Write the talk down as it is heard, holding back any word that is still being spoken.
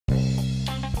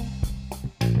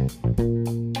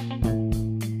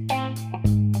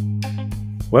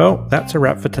Well, that's a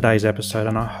wrap for today's episode,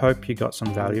 and I hope you got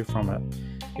some value from it.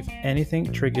 If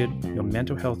anything triggered your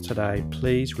mental health today,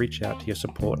 please reach out to your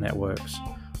support networks.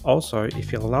 Also,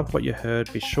 if you loved what you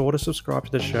heard, be sure to subscribe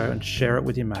to the show and share it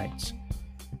with your mates.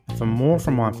 For more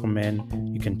from Mindful Men,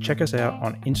 you can check us out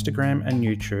on Instagram and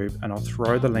YouTube, and I'll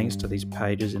throw the links to these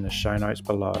pages in the show notes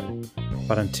below.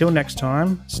 But until next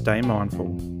time, stay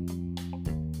mindful.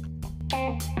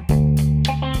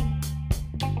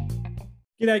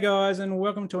 G'day guys, and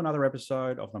welcome to another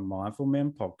episode of the Mindful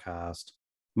Men podcast.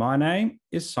 My name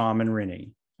is Simon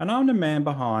Rinnie, and I'm the man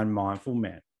behind Mindful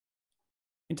Men.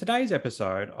 In today's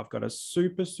episode, I've got a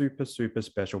super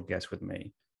special guest with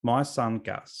me, my son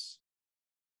Gus.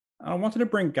 I wanted to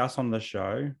bring Gus on the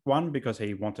show, one, because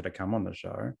he wanted to come on the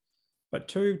show, but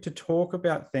two, to talk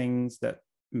about things that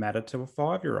matter to a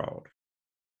 5-year-old.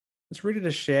 It's really to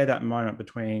share that moment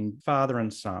between father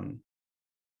and son,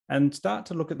 and start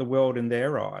to look at the world in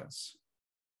their eyes.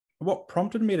 What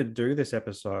prompted me to do this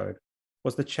episode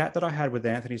was the chat that I had with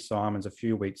Anthony Simons a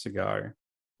few weeks ago,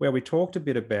 where we talked a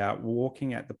bit about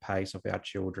walking at the pace of our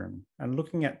children and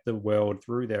looking at the world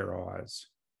through their eyes.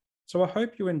 So I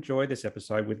hope you enjoy this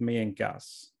episode with me and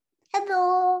Gus.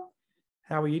 Hello.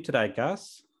 How are you today,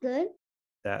 Gus? Good.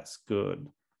 That's good.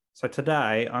 So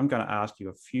today I'm going to ask you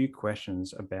a few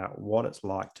questions about what it's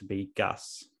like to be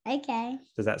Gus. Okay.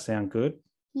 Does that sound good?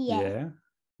 Yeah.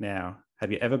 Now, have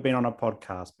you ever been on a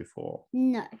podcast before?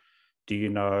 No. Do you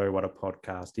know what a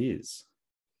podcast is?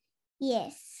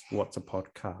 Yes. What's a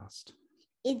podcast?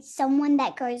 It's someone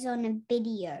that goes on a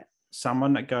video.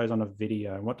 Someone that goes on a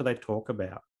video. What do they talk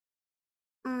about?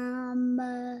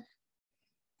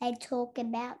 They talk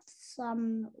about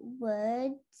some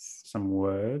words. Some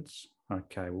words.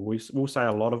 Okay. Well, we'll say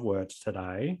a lot of words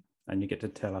today, and you get to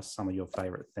tell us some of your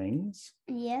favorite things.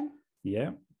 Yeah.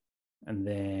 Yeah. And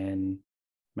then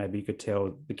maybe you could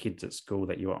tell the kids at school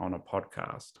that you were on a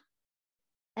podcast.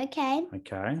 Okay.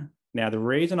 Okay. Now, the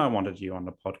reason I wanted you on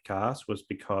the podcast was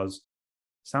because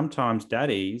sometimes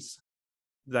daddies,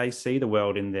 they see the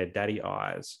world in their daddy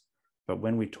eyes. But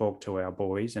when we talk to our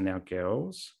boys and our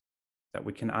girls, that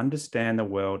we can understand the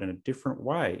world in a different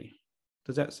way.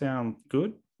 Does that sound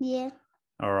good? Yeah.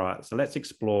 All right. So let's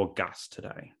explore Gus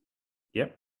today.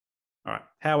 Yep. All right.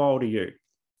 How old are you?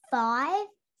 5.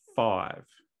 5.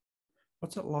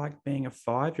 What's it like being a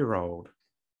 5-year-old?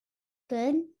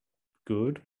 Good.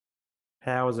 Good.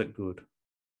 How is it good?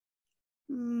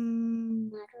 I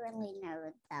don't really know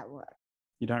what that word.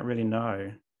 You don't really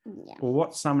know? Yeah. Well,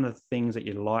 what's some of the things that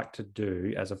you like to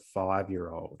do as a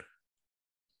 5-year-old?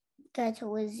 Go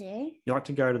to a zoo. You like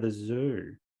to go to the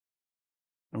zoo.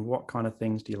 And what kind of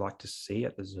things do you like to see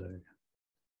at the zoo?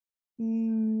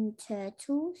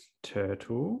 Turtles.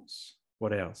 Turtles.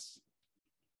 What else?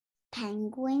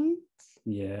 Penguins.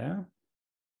 Yeah.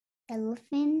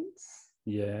 Elephants.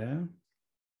 Yeah.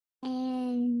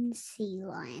 And sea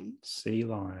lions. Sea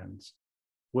lions.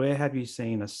 Where have you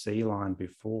seen a sea lion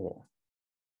before?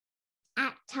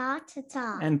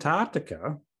 Antarctica.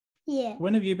 Antarctica? Yeah.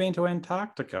 When have you been to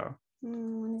Antarctica?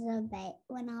 When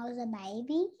I was a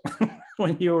baby.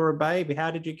 When you were a baby.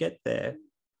 How did you get there?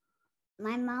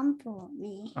 My mum brought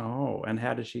me. Oh, and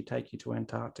how did she take you to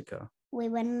Antarctica? We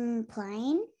went on a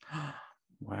plane.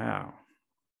 Wow.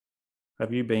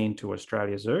 Have you been to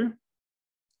Australia Zoo?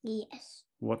 Yes.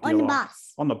 What do On you the like?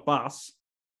 bus. On the bus?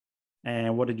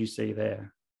 And what did you see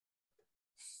there?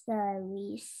 So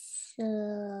we saw...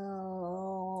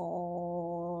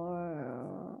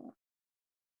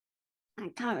 I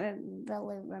can't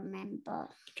really remember.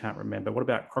 Can't remember. What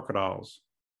about crocodiles?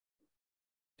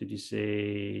 Did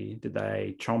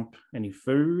they chomp any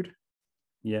food?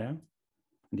 Yeah.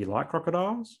 Do you like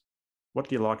crocodiles? What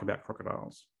do you like about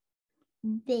crocodiles?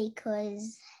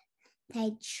 Because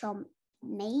they chomp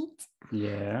meat.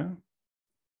 Yeah.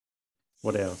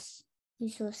 What else? You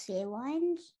saw sea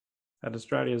lions? At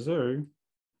Australia Zoo?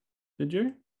 Did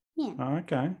you? Yeah. Oh,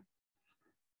 okay.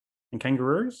 And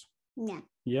kangaroos? Yeah.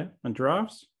 Yeah. And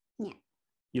giraffes? Yeah.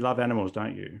 You love animals,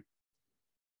 don't you?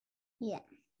 Yeah.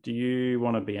 Do you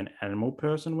want to be an animal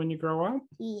person when you grow up?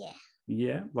 Yeah.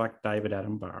 Yeah, like David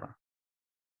Attenborough.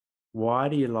 Why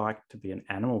do you like to be an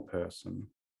animal person?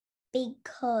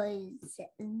 Because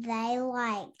they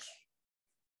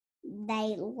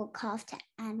look after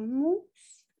animals.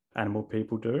 Animal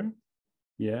people do?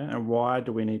 Yeah, and why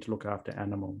do we need to look after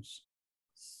animals?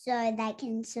 So they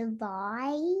can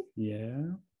survive.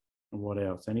 Yeah. And what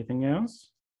else? Anything else?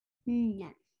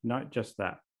 No. No, just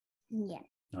that. Yeah.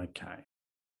 Okay.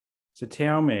 So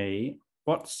tell me,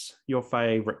 what's your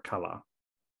favorite color?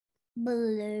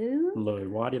 Blue. Blue.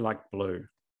 Why do you like blue?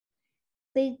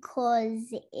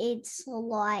 Because it's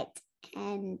light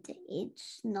and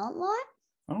it's not light.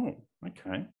 Oh,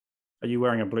 okay. Are you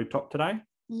wearing a blue top today?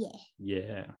 Yeah.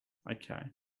 Yeah. Okay.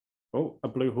 Oh, a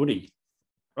blue hoodie.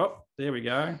 Oh, there we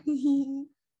go.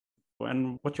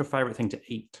 And what's your favorite thing to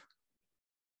eat?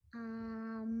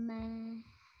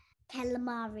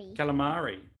 Calamari.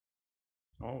 Calamari.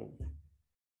 Oh,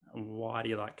 why do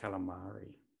you like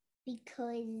calamari?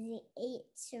 Because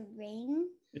it's a ring.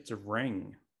 It's a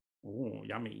ring. Oh,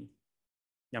 yummy.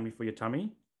 Yummy for your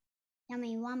tummy.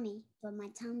 Yummy wummy for my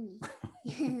tummy.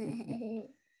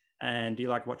 And do you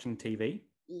like watching TV?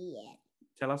 Yeah.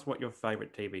 Tell us what your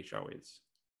favorite TV show is.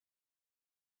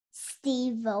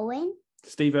 Steve Owen.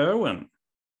 Steve Irwin.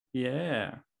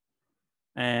 Yeah.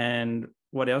 And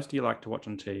what else do you like to watch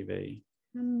on TV?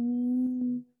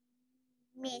 Ninja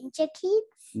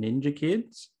Kids. Ninja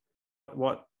Kids.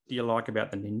 What do you like about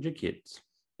the Ninja Kids?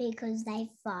 Because they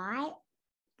fight.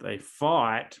 They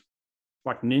fight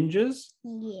like ninjas?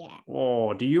 Yeah.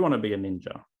 Oh, do you want to be a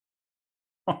ninja?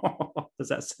 Does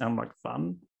that sound like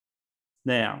fun?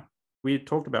 Now, we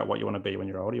talked about what you want to be when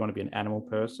you're older. You want to be an animal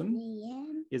person? Yeah.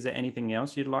 Is there anything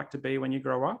else you'd like to be when you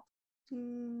grow up?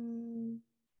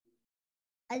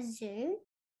 A zoo.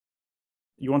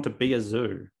 You want to be a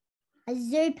zoo? A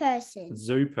zoo person.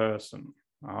 Zoo person.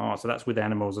 Oh, so that's with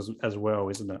animals as well,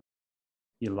 isn't it?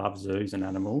 You love zoos and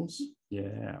animals.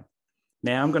 Yeah.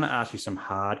 Now I'm going to ask you some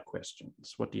hard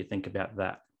questions. What do you think about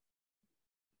that?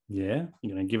 Yeah?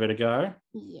 You're going to give it a go?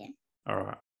 Yeah. All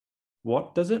right.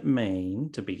 What does it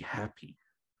mean to be happy?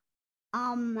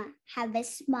 Have a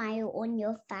smile on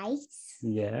your face.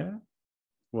 Yeah.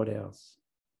 What else?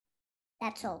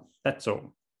 That's all. That's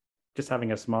all. Just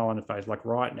having a smile on your face. Like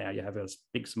right now, you have a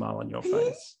big smile on your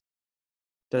face.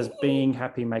 Does being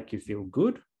happy make you feel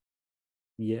good?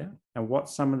 Yeah. And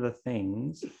what's some of the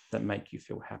things that make you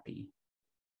feel happy?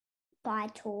 Buy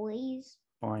toys.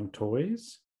 Buying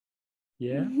toys?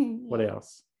 Yeah. What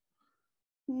else?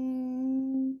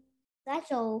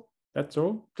 That's all. That's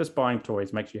all? Just buying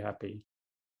toys makes you happy.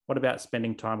 What about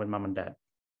spending time with mum and dad?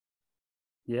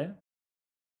 Yeah.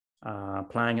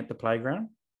 Playing at the playground?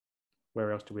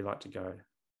 Where else do we like to go?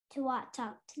 To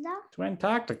Antarctica. To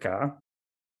Antarctica?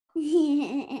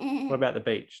 What What about the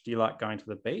beach? Do you like going to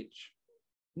the beach?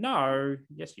 No.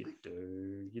 Yes, you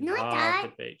do. You No, I love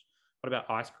don't. the beach. What about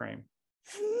ice cream?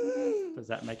 Does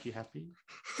that make you happy?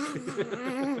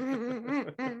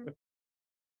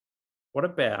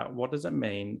 What does it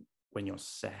mean when you're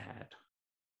sad?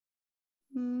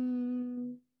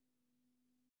 Having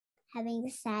a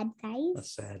sad face. A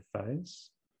sad face.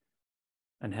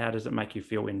 And how does it make you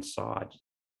feel inside?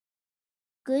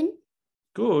 Good.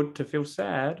 Good to feel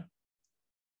sad?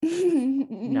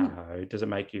 No. Does it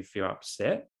make you feel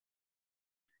upset?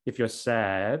 If you're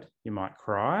sad, you might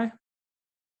cry.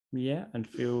 Yeah, and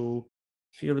feel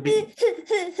a bit.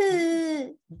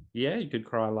 Yeah, you could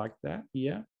cry like that.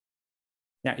 Yeah.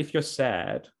 Now, if you're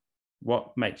sad,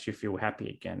 what makes you feel happy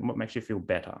again? What makes you feel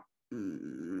better?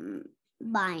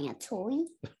 Buying a toy.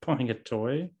 Buying a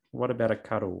toy. What about a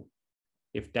cuddle?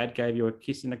 If dad gave you a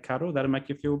kiss and a cuddle, that'll make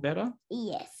you feel better?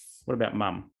 Yes. What about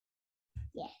mum?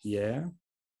 Yes. Yeah.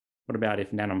 What about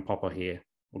if Nan and Pop are here?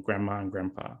 Or grandma and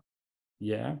grandpa?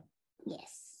 Yeah.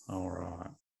 Yes. All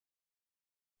right.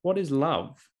 What is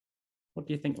love? What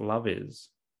do you think love is?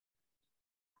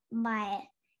 By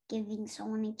giving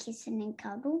someone a kiss and a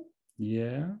cuddle.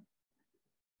 Yeah.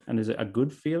 And is it a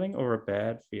good feeling or a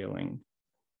bad feeling?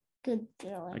 Good A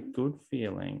feeling. good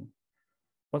feeling.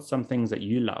 What's some things that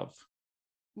you love?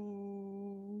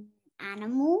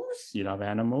 Animals. You love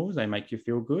animals. They make you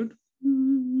feel good.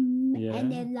 Yeah.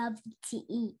 And they love to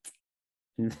eat.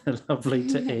 They're lovely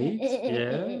to eat.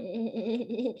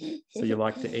 Yeah. So you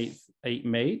like to eat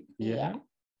meat? Yeah.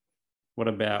 What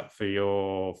about for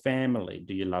your family?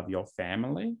 Do you love your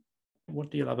family? What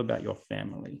do you love about your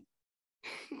family?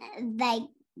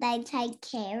 They take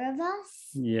care of us.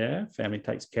 Yeah, family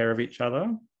takes care of each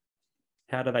other.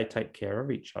 How do they take care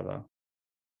of each other?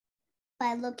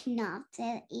 By looking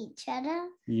after each other.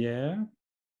 Yeah.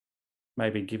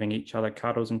 Maybe giving each other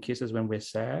cuddles and kisses when we're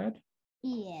sad.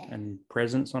 Yeah. And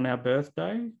presents on our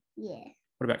birthday. Yeah.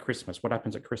 What about Christmas? What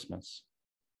happens at Christmas?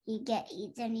 You get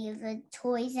any of the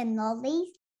toys and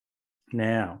lollies.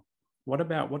 Now,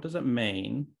 what does it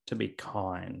mean to be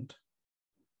kind?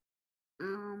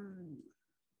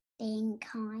 Being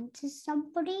kind to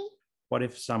somebody. What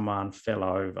if someone fell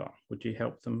over? Would you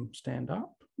help them stand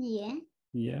up? Yeah.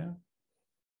 Yeah.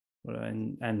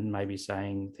 And maybe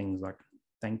saying things like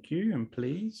thank you and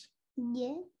please.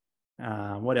 Yeah.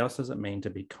 What else does it mean to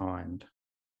be kind?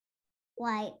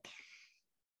 Like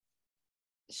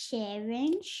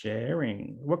Sharing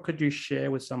Sharing. What could you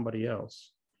share with somebody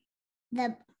else?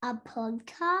 a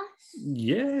podcast.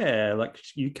 Yeah, like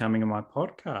you coming on my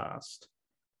podcast.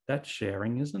 That's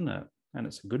sharing, isn't it? And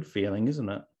it's a good feeling, isn't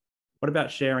it? What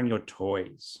about sharing your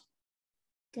toys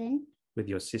Good. with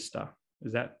your sister?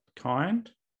 Is that kind?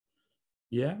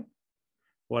 Yeah.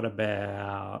 What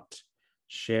about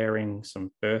sharing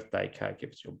some birthday cake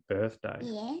if it's your birthday?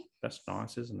 Yeah. That's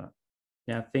nice, isn't it?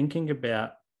 Now, thinking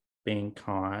about being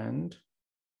kind,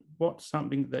 what's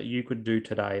something that you could do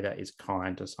today that is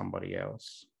kind to somebody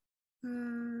else?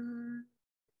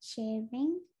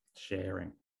 Sharing.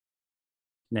 Sharing.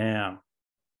 Now,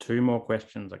 2 more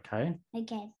questions, okay?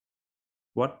 Okay.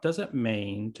 What does it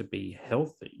mean to be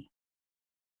healthy?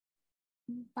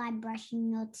 By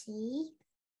brushing your teeth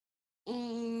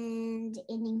and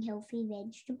eating healthy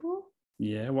vegetable.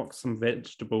 Yeah, what's some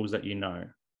vegetables that you know?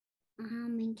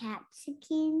 And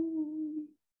capsicum,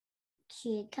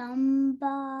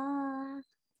 cucumber,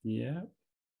 Yeah.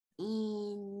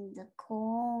 and the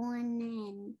corn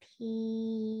and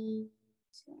peas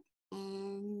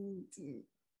and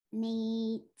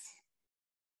meat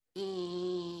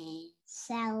and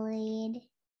salad,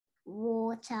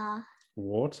 water.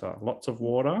 Water, lots of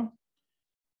water.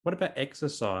 What about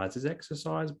exercise? Is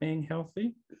exercise being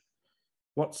healthy?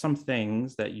 What's some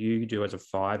things that you do as a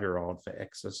 5-year-old for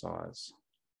exercise?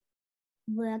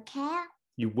 Workout.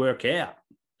 You work out.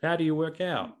 How do you work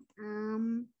out?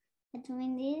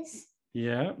 Doing this.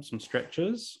 Yeah, some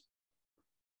stretches.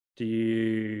 Do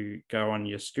you go on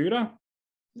your scooter?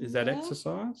 Is that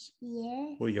exercise?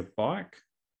 Yeah. Or your bike?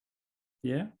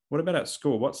 Yeah. What about at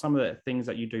school? What's some of the things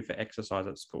that you do for exercise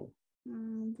at school?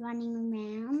 Running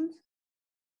around,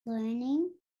 learning.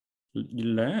 You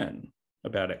learn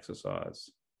about exercise.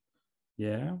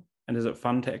 Yeah. And is it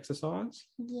fun to exercise?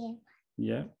 Yeah.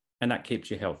 Yeah. And that keeps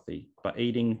you healthy by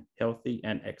eating healthy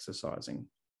and exercising.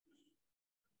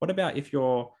 What about if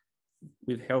you're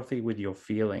healthy with your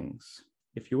feelings?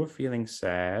 If you were feeling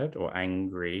sad or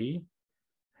angry,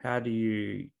 how do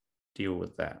you deal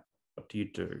with that? What do you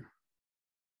do?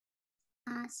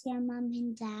 Ask your mum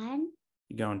and dad.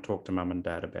 You go and talk to mum and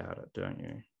dad about it, don't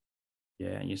you?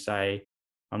 Yeah. And you say,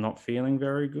 I'm not feeling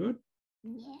very good.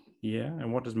 Yeah. Yeah.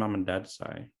 And what does mum and dad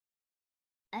say?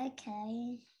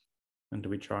 Okay. And do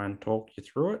we try and talk you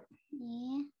through it?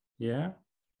 Yeah. Yeah.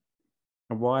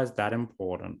 And why is that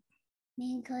important?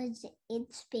 Because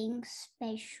it's being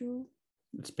special.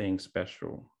 It's being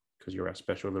special because you're a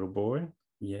special little boy.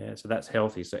 Yeah. So that's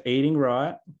healthy. So eating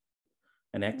right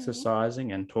and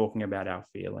exercising and talking about our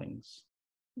feelings.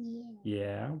 Yeah.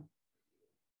 Yeah.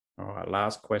 All right.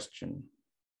 Last question.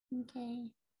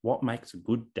 Okay. What makes a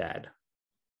good dad?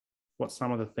 What's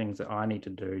some of the things that I need to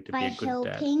do to be a good dad? By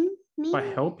helping me. By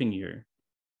helping you.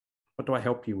 What do I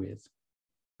help you with?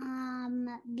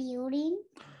 Building.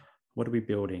 What are we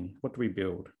building? What do we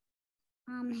build?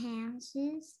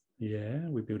 Houses. Yeah,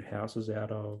 we build houses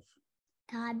out of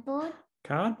Cardboard.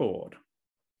 Cardboard.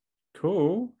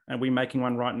 Cool. And we making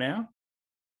one right now?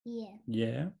 Yeah.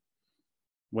 Yeah.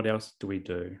 What else do we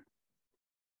do?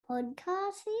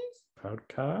 Podcasts.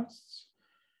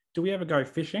 Do we ever go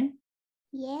fishing?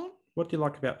 Yeah. What do you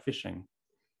like about fishing?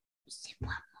 Just one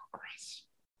more question.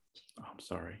 Oh, I'm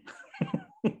sorry.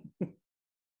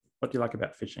 What do you like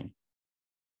about fishing?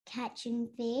 Catching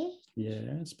fish.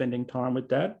 Yeah. Spending time with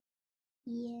dad?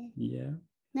 Yeah. Yeah.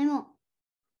 No more.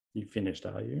 You finished,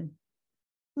 are you?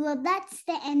 Well, that's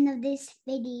the end of this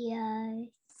video.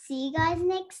 See you guys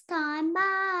next time.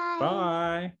 Bye.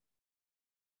 Bye.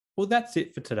 Well, that's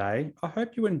it for today. I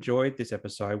hope you enjoyed this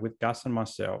episode with Gus and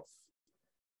myself.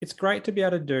 It's great to be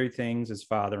able to do things as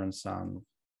father and son,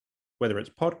 whether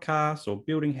it's podcasts or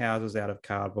building houses out of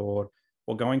cardboard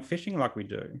or going fishing like we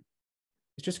do.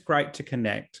 It's just great to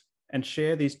connect and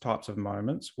share these types of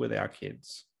moments with our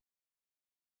kids.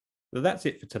 So that's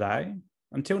it for today.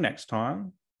 Until next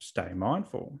time, stay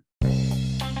mindful.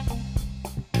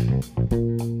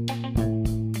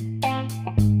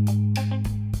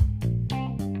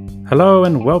 Hello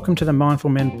and welcome to the Mindful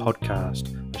Men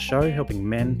podcast, a show helping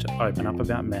men to open up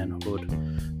about manhood.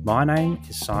 My name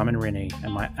is Simon Rennie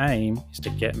and my aim is to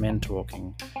get men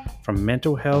talking. From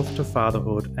mental health to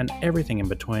fatherhood and everything in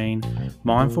between,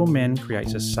 Mindful Men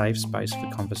creates a safe space for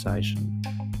conversation.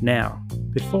 Now,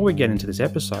 before we get into this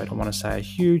episode, I want to say a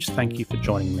huge thank you for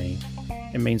joining me.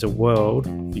 It means a world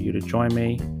for you to join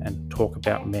me and talk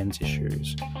about men's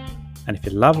issues. And if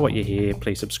you love what you hear,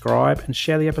 please subscribe and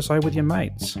share the episode with your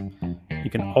mates. You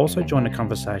can also join the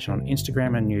conversation on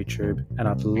Instagram and YouTube, and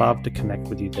I'd love to connect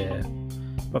with you there.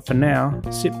 But for now,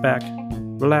 sit back,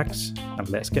 relax, and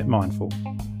let's get mindful.